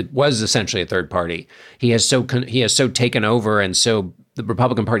 was essentially a third party. He has so taken over, and so the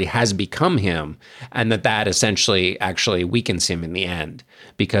Republican Party has become him, and that essentially actually weakens him in the end,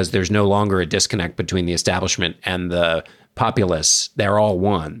 because there's no longer a disconnect between the establishment and the populace. They're all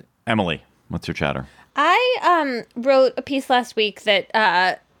one. Emily, what's your chatter? I wrote a piece last week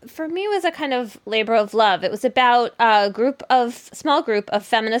that for me was a kind of labor of love. It was about a small group of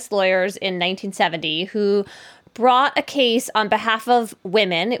feminist lawyers in 1970 who brought a case on behalf of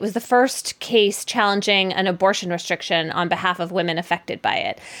women. It was the first case challenging an abortion restriction on behalf of women affected by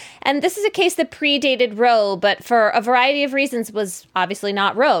it. And this is a case that predated Roe, but for a variety of reasons was obviously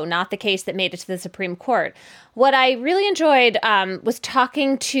not Roe, not the case that made it to the Supreme Court. What I really enjoyed was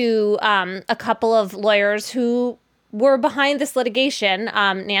talking to a couple of lawyers who were behind this litigation,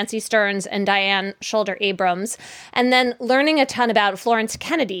 Nancy Stearns and Diane Shoulder Abrams, and then learning a ton about Florence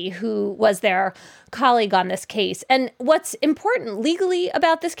Kennedy, who was their colleague on this case. And what's important legally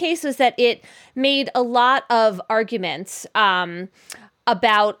about this case is that it made a lot of arguments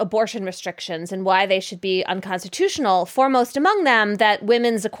about abortion restrictions and why they should be unconstitutional, foremost among them that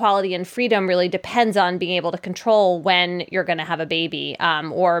women's equality and freedom really depends on being able to control when you're going to have a baby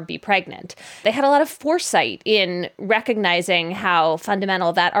or be pregnant. They had a lot of foresight in recognizing how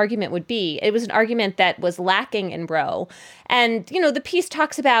fundamental that argument would be. It was an argument that was lacking in Roe. And, the piece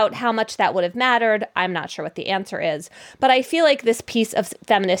talks about how much that would have mattered. I'm not sure what the answer is. But I feel like this piece of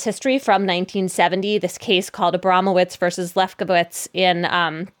feminist history from 1970, this case called Abramowitz versus Lefkowitz in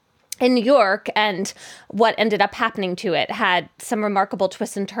New York, and what ended up happening to it, had some remarkable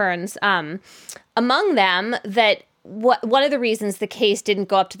twists and turns. Among them, that one of the reasons the case didn't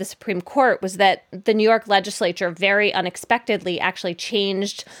go up to the Supreme Court was that the New York legislature very unexpectedly actually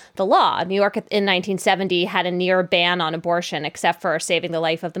changed the law. New York in 1970 had a near ban on abortion, except for saving the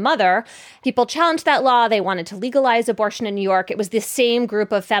life of the mother. People challenged that law. They wanted to legalize abortion in New York. It was the same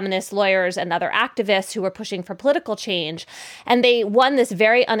group of feminist lawyers and other activists who were pushing for political change. And they won this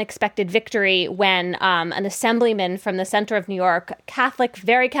very unexpected victory when an assemblyman from the center of New York, Catholic,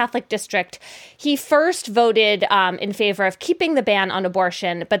 very Catholic district, he first voted in favor of keeping the ban on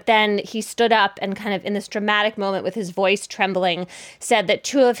abortion, but then he stood up and kind of in this dramatic moment with his voice trembling said that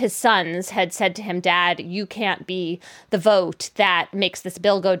two of his sons had said to him, "Dad, you can't be the vote that makes this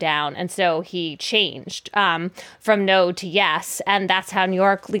bill go down." And so he changed from no to yes. And that's how New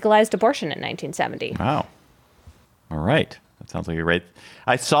York legalized abortion in 1970. Wow. All right. That sounds like a great...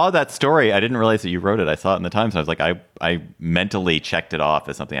 I saw that story. I didn't realize that you wrote it. I saw it in the Times. I was like, I mentally checked it off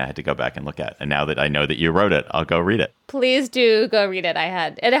as something I had to go back and look at. And now that I know that you wrote it, I'll go read it. Please do go read it.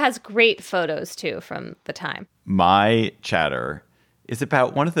 It has great photos, too, from the time. My chatter is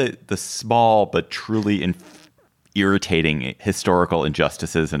about one of the small but truly irritating historical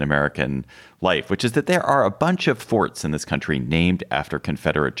injustices in American life, which is that there are a bunch of forts in this country named after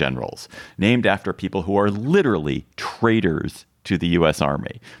Confederate generals, named after people who are literally traitors to the U.S.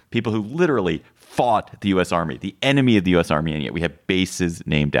 Army, people who literally fought the U.S. Army, the enemy of the U.S. Army, and yet we have bases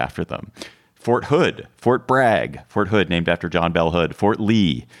named after them. Fort Hood, Fort Bragg, Fort Hood named after John Bell Hood, Fort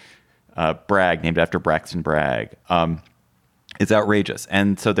Lee, Bragg named after Braxton Bragg. It's outrageous.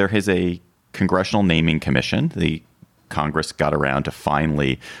 And so there is a Congressional Naming Commission. The Congress got around to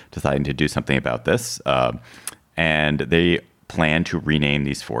finally deciding to do something about this. And they plan to rename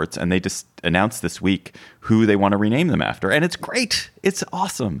these forts. And they just announced this week who they want to rename them after. And it's great. It's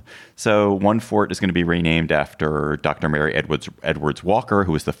awesome. So one fort is going to be renamed after Dr. Mary Edwards Walker,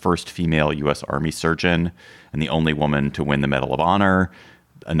 who was the first female U.S. Army surgeon and the only woman to win the Medal of Honor.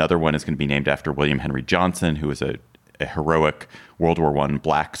 Another one is going to be named after William Henry Johnson, who was a heroic World War I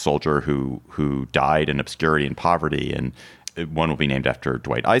black soldier who died in obscurity and poverty. And one will be named after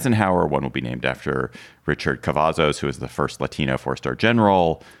Dwight Eisenhower. One will be named after Richard Cavazos, who was the first Latino four-star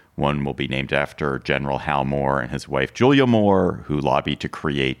general. One will be named after General Hal Moore and his wife, Julia Moore, who lobbied to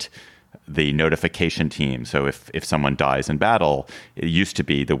create the notification team. So if someone dies in battle, it used to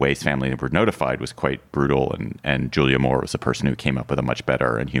be the way his family were notified was quite brutal. And Julia Moore was the person who came up with a much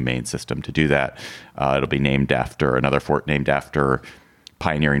better and humane system to do that. It'll be named after another fort named after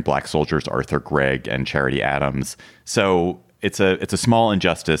pioneering black soldiers, Arthur Gregg and Charity Adams. So it's a small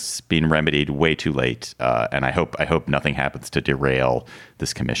injustice being remedied way too late. And I hope nothing happens to derail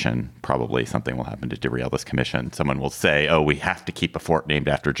this commission. Probably something will happen to derail this commission. Someone will say, oh, we have to keep a fort named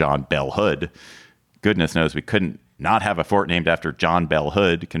after John Bell Hood. Goodness knows we couldn't not have a fort named after John Bell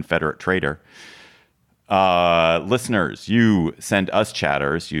Hood, Confederate traitor. Listeners, you send us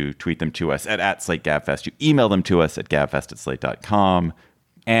chatters. You tweet them to us at @SlateGabFest. You email them to us at gabfest@slate.com.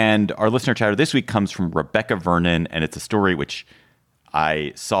 And our listener chatter this week comes from Rebecca Vernon, and it's a story which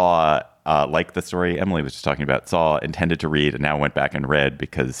I saw, like the story Emily was just talking about, intended to read, and now went back and read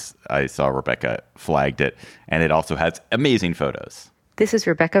because I saw Rebecca flagged it. And it also has amazing photos. This is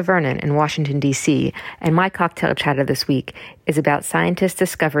Rebecca Vernon in Washington, D.C., and my cocktail chatter this week is about scientists'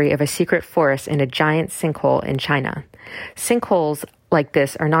 discovery of a secret forest in a giant sinkhole in China. Sinkholes like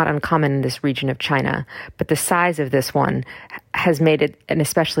this are not uncommon in this region of China, but the size of this one has made it an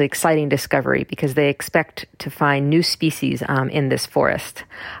especially exciting discovery because they expect to find new species in this forest.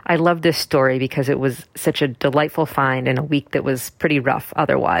 I love this story because it was such a delightful find in a week that was pretty rough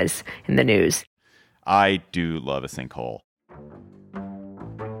otherwise in the news. I do love a sinkhole.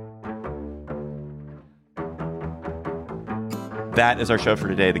 That is our show for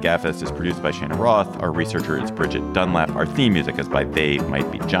today. The Gabfest is produced by Shannon Roth. Our researcher is Bridget Dunlap. Our theme music is by They Might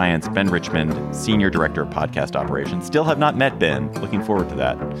Be Giants. Ben Richmond, Senior Director of Podcast Operations. Still have not met Ben. Looking forward to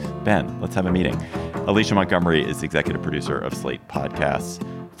that. Ben, let's have a meeting. Alicia Montgomery is Executive Producer of Slate Podcasts.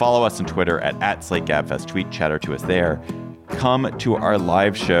 Follow us on Twitter at SlateGabFest. Tweet chatter to us there. come to our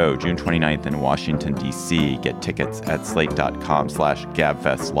live show June 29th in Washington, D.C. Get tickets at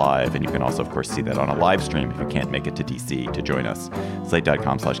slate.com/GabFestLive. And you can also, of course, see that on a live stream if you can't make it to D.C. to join us.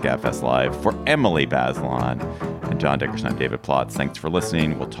 Slate.com/GabFestLive. For Emily Bazelon and John Dickerson, I'm David Plotz. Thanks for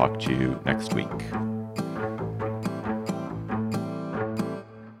listening. We'll talk to you next week.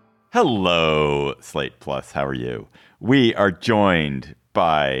 Hello, Slate Plus. How are you? We are joined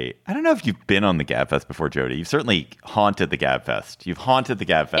by, I don't know if you've been on the GabFest before, Jody. You've certainly haunted the GabFest. You've haunted the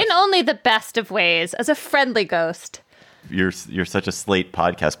GabFest. In only the best of ways, as a friendly ghost. You're such a Slate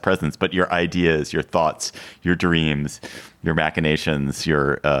podcast presence, but your ideas, your thoughts, your dreams, your machinations,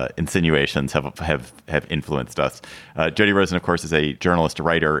 your insinuations have influenced us. Jody Rosen, of course, is a journalist,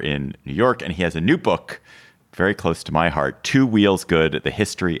 writer in New York, and he has a new book very close to my heart, Two Wheels Good, The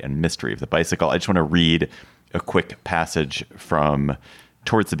History and Mystery of the Bicycle. I just want to read a quick passage from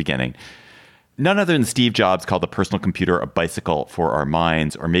towards the beginning. None other than Steve Jobs called the personal computer a bicycle for our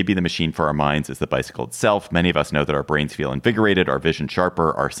minds, or maybe the machine for our minds is the bicycle itself. Many of us know that our brains feel invigorated, our vision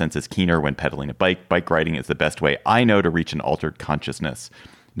sharper, our senses keener when pedaling a bike. Bike riding is the best way I know to reach an altered consciousness.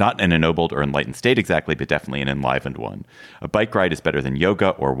 Not an ennobled or enlightened state exactly, but definitely an enlivened one. A bike ride is better than yoga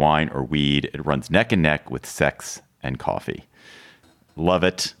or wine or weed. It runs neck and neck with sex and coffee. Love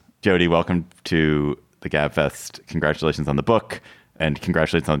it. Jody, welcome to the GabFest. Congratulations on the book, and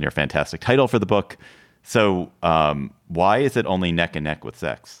congratulations on your fantastic title for the book. So why is it only neck and neck with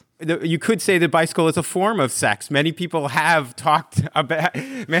sex? You could say the bicycle is a form of sex. Many people have talked about.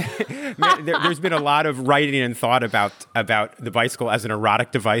 There's been a lot of writing and thought about the bicycle as an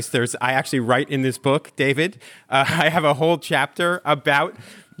erotic device. I actually write in this book, David. I have a whole chapter about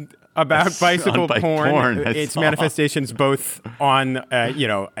bicycle porn. Its manifestations both on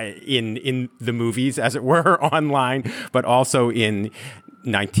in the movies, as it were, online, but also in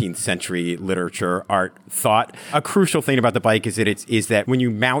 19th century literature, art, thought. A crucial thing about the bike is that when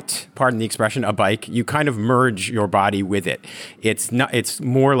you mount, pardon the expression, a bike, you kind of merge your body with it. It's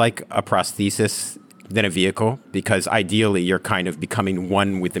more like a prosthesis than a vehicle, because ideally you're kind of becoming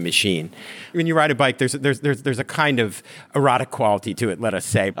one with the machine. When you ride a bike, there's a kind of erotic quality to it, let us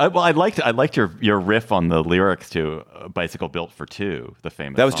say. Well, I liked your riff on the lyrics to "Bicycle Built for Two," the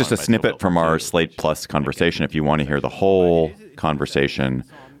famous. That was just a snippet from our Slate Plus conversation. If you want to hear the whole conversation,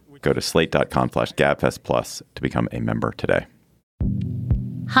 go to slate.com/GabFest Plus to become a member today.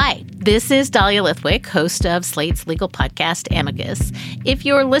 Hi, this is Dahlia Lithwick, host of Slate's legal podcast, Amicus. If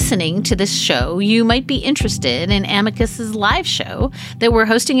you're listening to this show, you might be interested in Amicus's live show that we're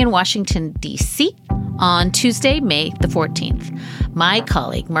hosting in Washington, D.C. on Tuesday, May the 14th. My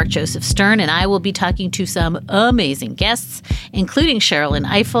colleague, Mark Joseph Stern, and I will be talking to some amazing guests, including Sherrilyn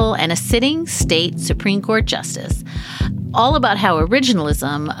Ifill and a sitting state Supreme Court justice, all about how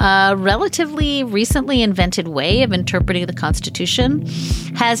originalism, a relatively recently invented way of interpreting the Constitution,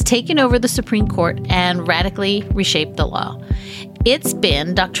 has taken over the Supreme Court and radically reshaped the law. It's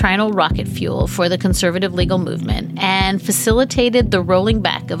been doctrinal rocket fuel for the conservative legal movement and facilitated the rolling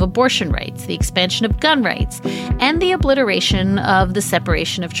back of abortion rights, the expansion of gun rights, and the obliteration of the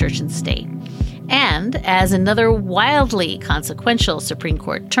separation of church and state. And as another wildly consequential Supreme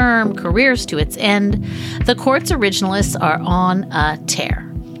Court term careers to its end, the court's originalists are on a tear.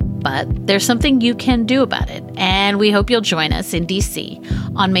 But there's something you can do about it, and we hope you'll join us in D.C.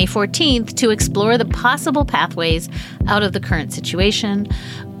 on May 14th to explore the possible pathways out of the current situation.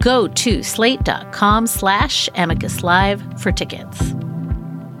 Go to slate.com/amicuslive for tickets.